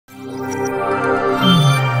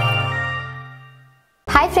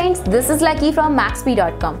this is Lucky from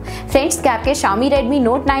Maxbhi.com. Friends, क्या आपके Xiaomi Redmi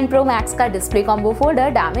Note 9 Pro Max का display combo folder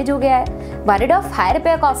damage हो गया है? Worried of high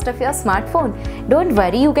repair cost of your smartphone? Don't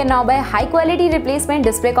worry, you can now buy high quality replacement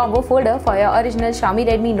display combo folder for your original Xiaomi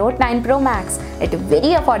Redmi Note 9 Pro Max at a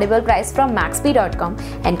very affordable price from Maxbhi.com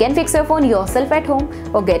and can fix your phone yourself at home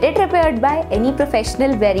or get it repaired by any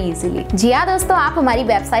professional very easily. जी हाँ दोस्तों, आप हमारी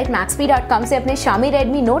website Maxbhi.com से अपने Xiaomi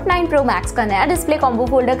Redmi Note 9 Pro Max का नया display combo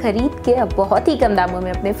folder खरीद के अब बहुत ही कम दामों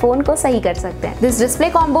में अपने फोन को सही कर सकते हैं। This display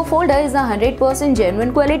combo folder is a 100%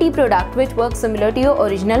 genuine quality product which works similar to your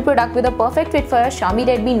original product with a perfect fit for your Xiaomi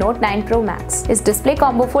Redmi Note 9 Pro Max. इस डिस्प्ले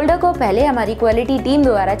कॉम्बो फोल्डर को पहले हमारी quality team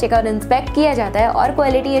द्वारा check और inspect किया जाता है और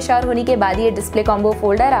क्वालिटी एश्योर होने के बाद ये डिस्प्ले कॉम्बो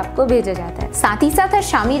फोल्डर आपको भेजा जाता है। साथ ही साथ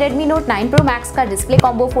Xiaomi Redmi Note 9 Pro Max का display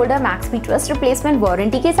combo folder Maxbhi trust replacement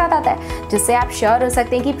warranty के साथ आता है, जिससे आप श्योर हो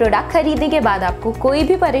सकते हैं कि प्रोडक्ट खरीदने के बाद आपको कोई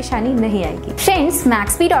भी परेशानी नहीं आएगी। फ्रेंड्स,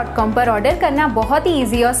 Maxbhi.com पर ऑर्डर करना बहुत ही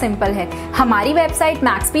इजी और सिंपल है। हमारी वेबसाइट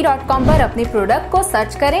Maxbhi.com पर अपने प्रोडक्ट को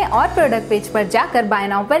सर्च करें और प्रोडक्ट पेज पर जाकर बाय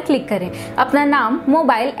नाउ पर क्लिक करें। अपना नाम,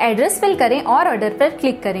 मोबाइल, एड्रेस फिल करें और ऑर्डर पर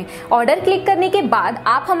क्लिक करें। ऑर्डर क्लिक करने के बाद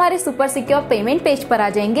आप हमारे सुपर सिक्योर पेमेंट पेज पर आ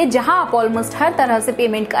जाएंगे, जहां आप ऑलमोस्ट हर तरह से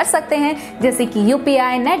पेमेंट कर सकते हैं, जैसे कि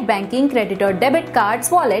यूपीआई, नेट बैंकिंग, क्रेडिट और debit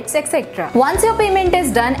cards, wallets etcetera. Once your payment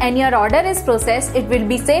is done and your order is processed, it will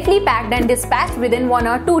be safely packed and dispatched within 1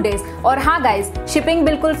 or 2 days. और हाँ गाइज, शिपिंग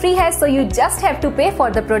बिल्कुल free है, so you just have to pay for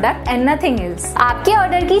the product and nothing else. आपके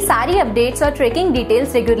order की सारी updates और tracking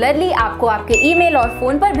details regularly आपको आपके ईमेल और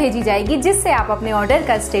फोन पर भेजी जाएगी, जिससे आप अपने ऑर्डर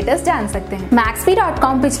का स्टेटस जान सकते हैं।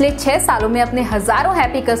 Maxbhi.com पिछले 6 सालों में अपने हजारों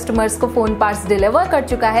हैप्पी कस्टमर्स को फोन पार्ट्स डिलीवर कर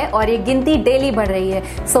चुका है और ये गिनती डेली बढ़ रही है।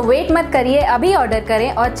 सो वेट मत करिए, अभी ऑर्डर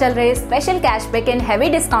करें और चल रहे special cashback and heavy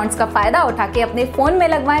discounts का फायदा उठा के अपने फोन में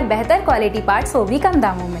लगवाएं बेहतर क्वालिटी पार्ट्स, वो भी कम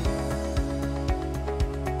दामों में।